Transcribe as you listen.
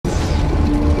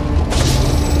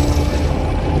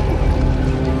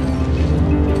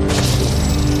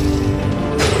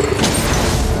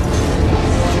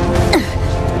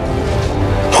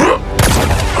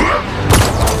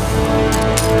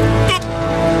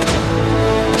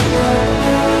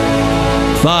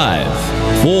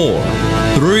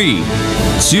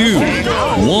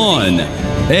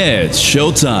It's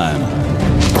showtime.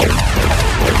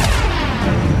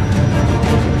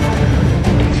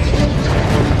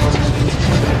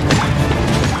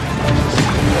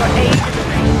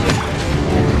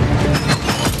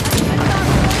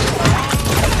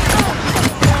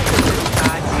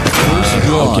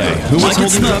 Okay, who was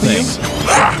holding the thing?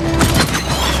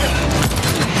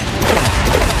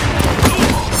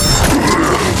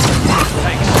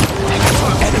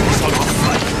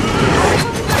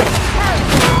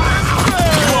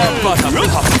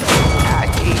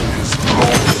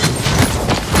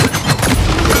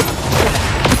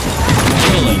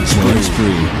 Killing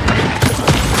spree.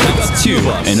 That's 2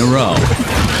 in a row.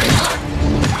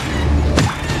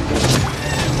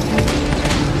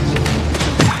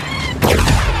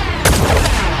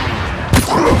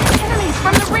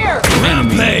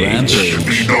 Rampage!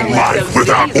 Be no life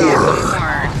without order!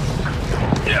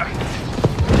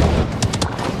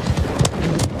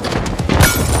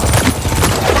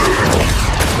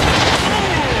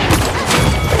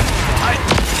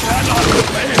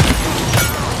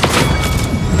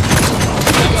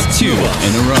 That's 2 in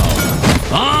a row.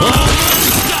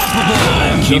 Unstoppable!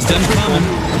 Keep them coming.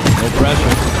 No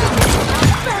pressure.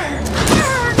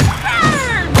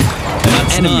 And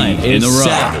that's 9 in a row.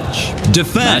 Savage.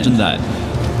 Defend. Imagine that.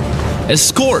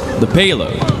 Escort the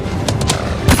payload.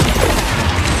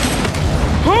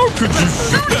 How could you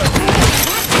shoot that?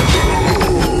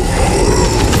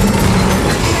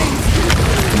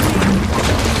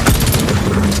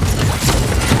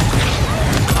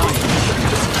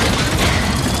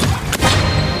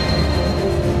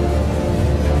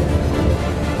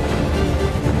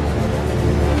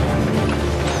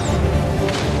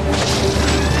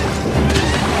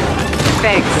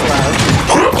 Thanks, love.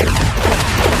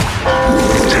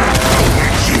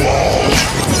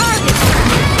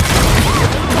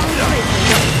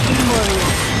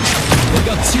 They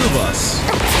got 2 of us.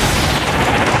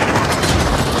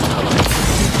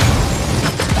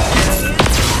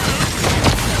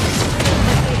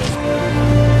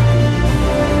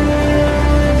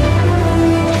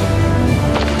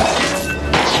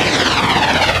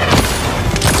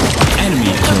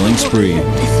 Enemy killing spree.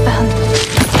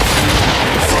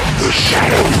 From the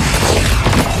shadows.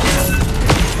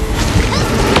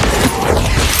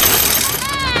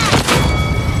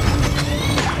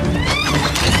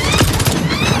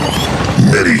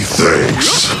 Many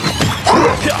thanks.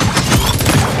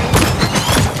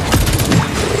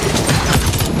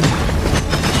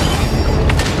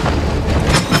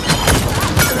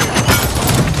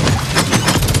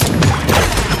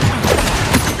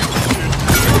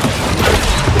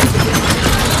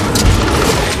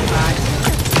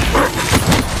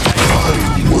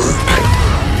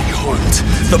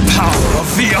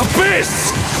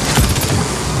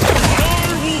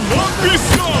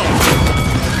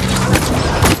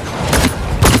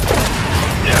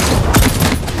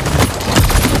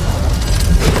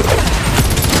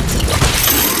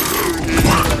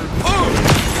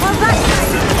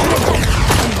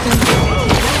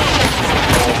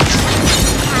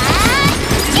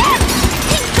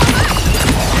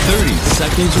 30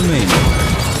 seconds remaining.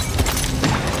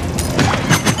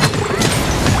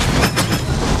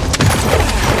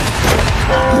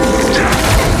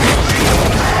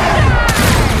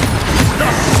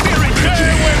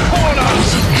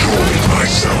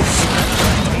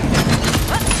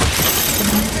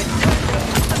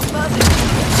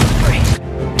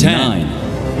 Nine,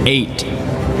 8,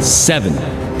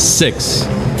 7, 6,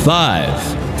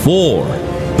 5, 4,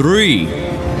 3,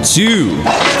 2,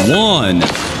 1.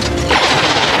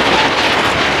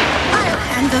 I'll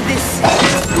handle this.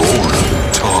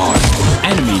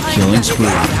 Enemy killing spree.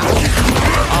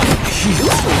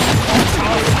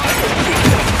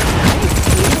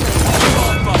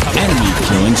 Enemy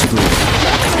killing spree.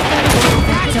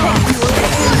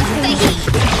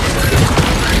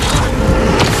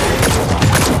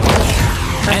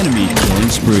 Enemy killing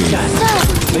spree.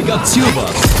 They got 2 of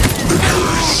us. The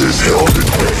curse is held at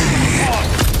bay.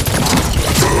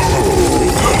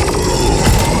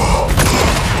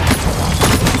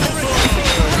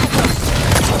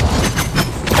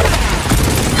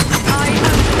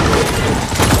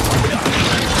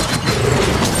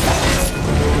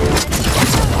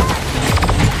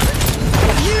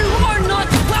 You are not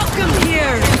welcome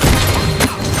here.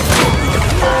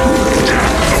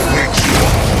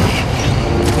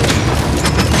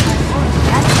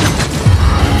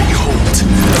 Behold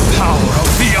the power of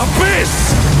the abyss!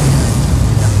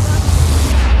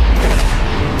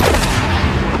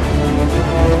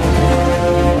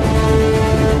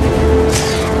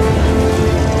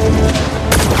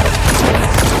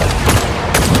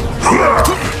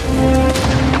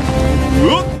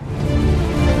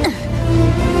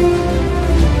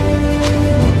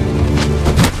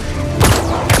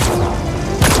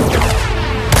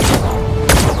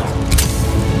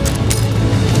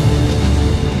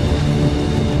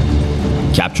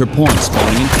 Capture point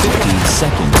spawning in 15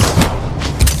 seconds.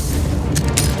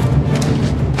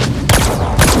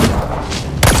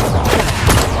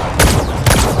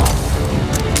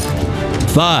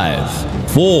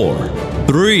 Five, 4,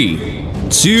 3,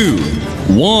 2,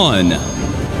 1.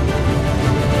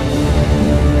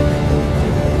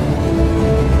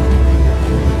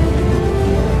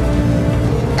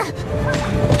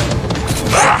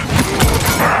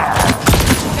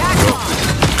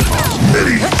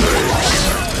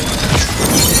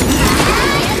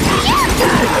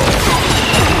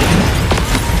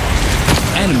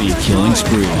 Enemy killing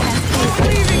spree.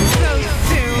 Leaving so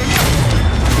soon.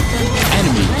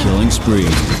 Enemy killing spree.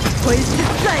 Poised to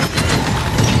strike. Jealous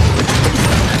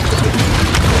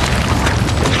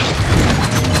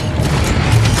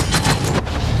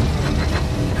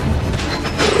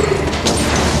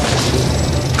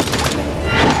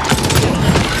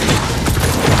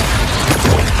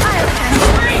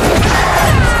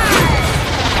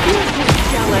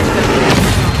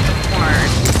of the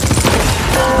corn.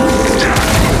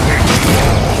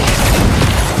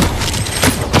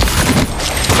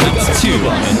 That's 2 in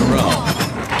a row.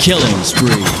 Killing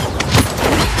spree.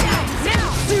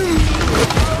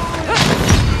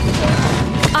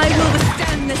 I will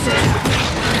withstand this attack.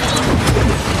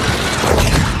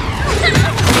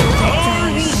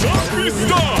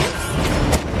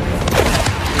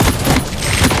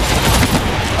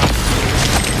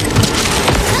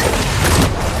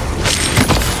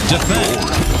 Defend.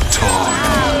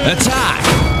 Attack.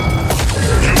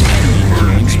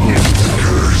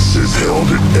 Curse is held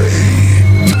at bay.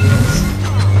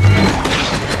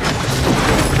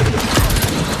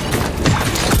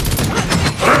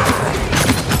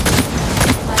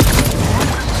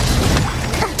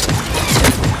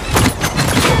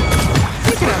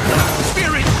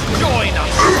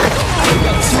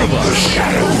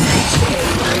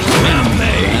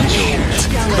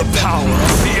 The power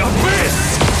of the abyss.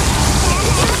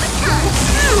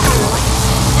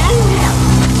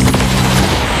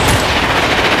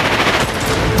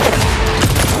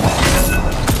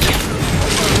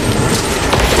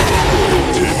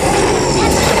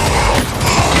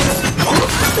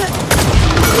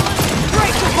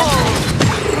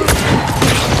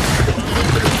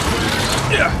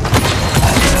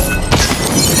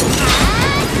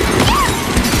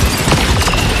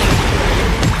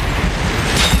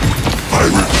 I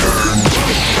return to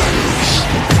the shadows.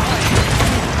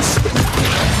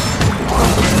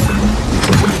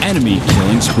 Enemy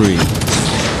killing spree.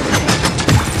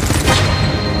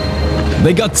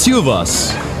 They got 2 of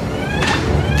us.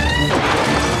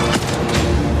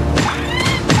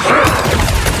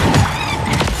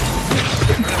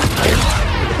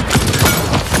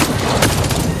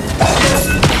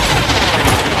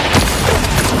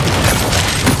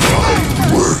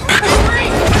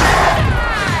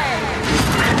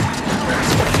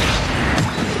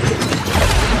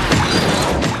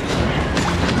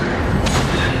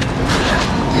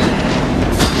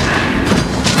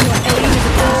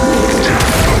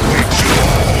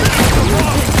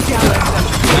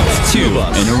 That's 2 in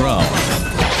a row.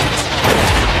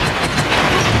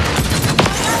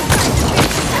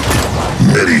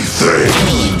 Many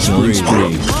thanks. Killing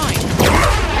spree.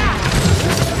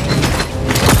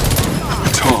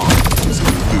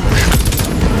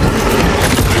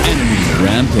 Enemy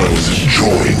rampage.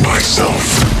 Enjoying myself.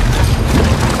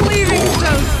 Leaving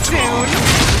so soon.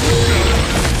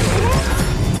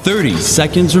 30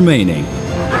 seconds remaining.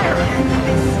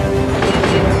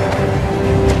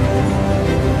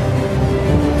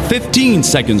 15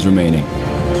 seconds remaining.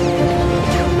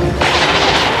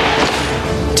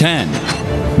 10,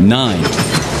 9,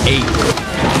 8,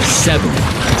 7,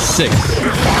 6, You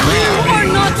are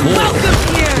not 4, welcome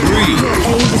here. 3,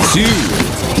 2,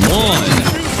 1.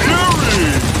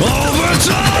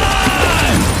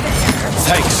 Overtime!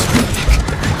 Thanks.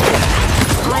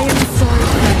 I am sorry,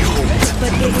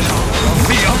 but it is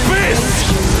The abyss!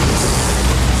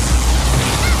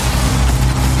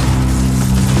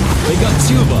 They got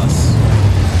 2 of us.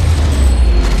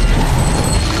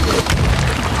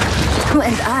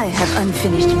 and I have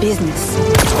unfinished business.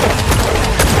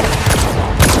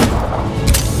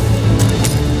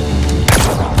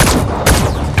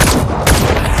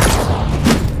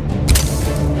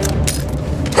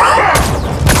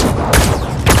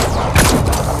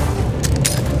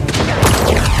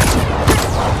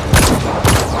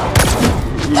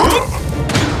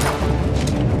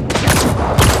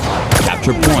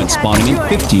 Capture point spawning in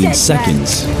 15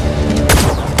 seconds.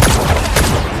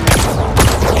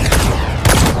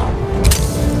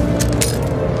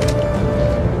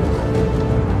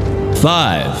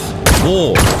 Five,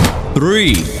 4,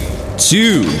 3,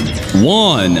 2,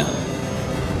 1.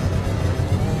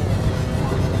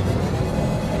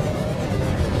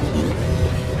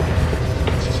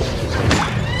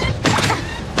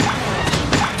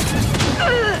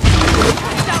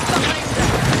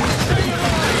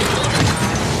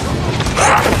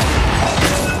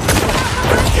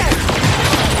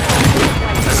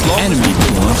 Enemy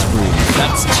killing spree.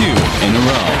 That's 2 in a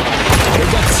row. We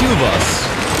got 2 of us.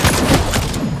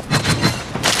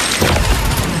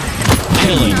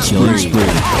 Killing spree.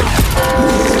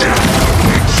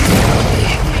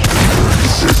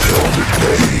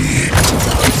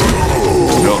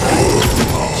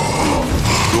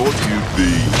 Thought you'd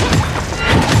be.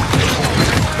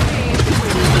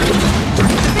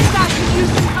 Think I could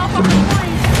use some help on the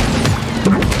line.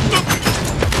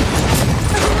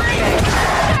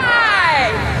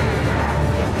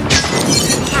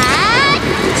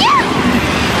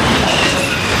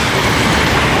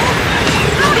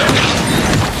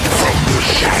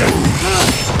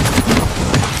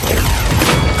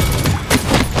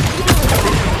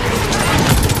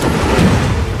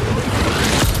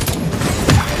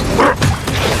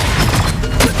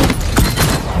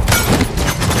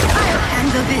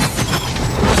 Handle this.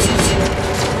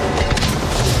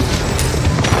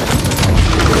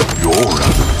 You're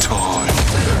out of time.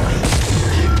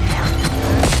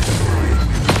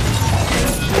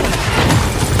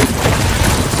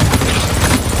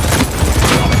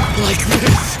 Like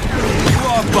this. You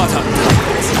are but a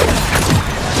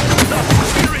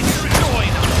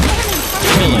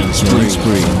killing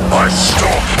spree. I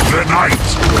stop the night.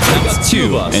 That's 2 in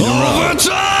a row.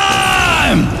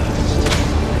 Overtime!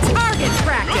 Target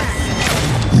practice.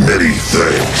 Many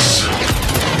thanks.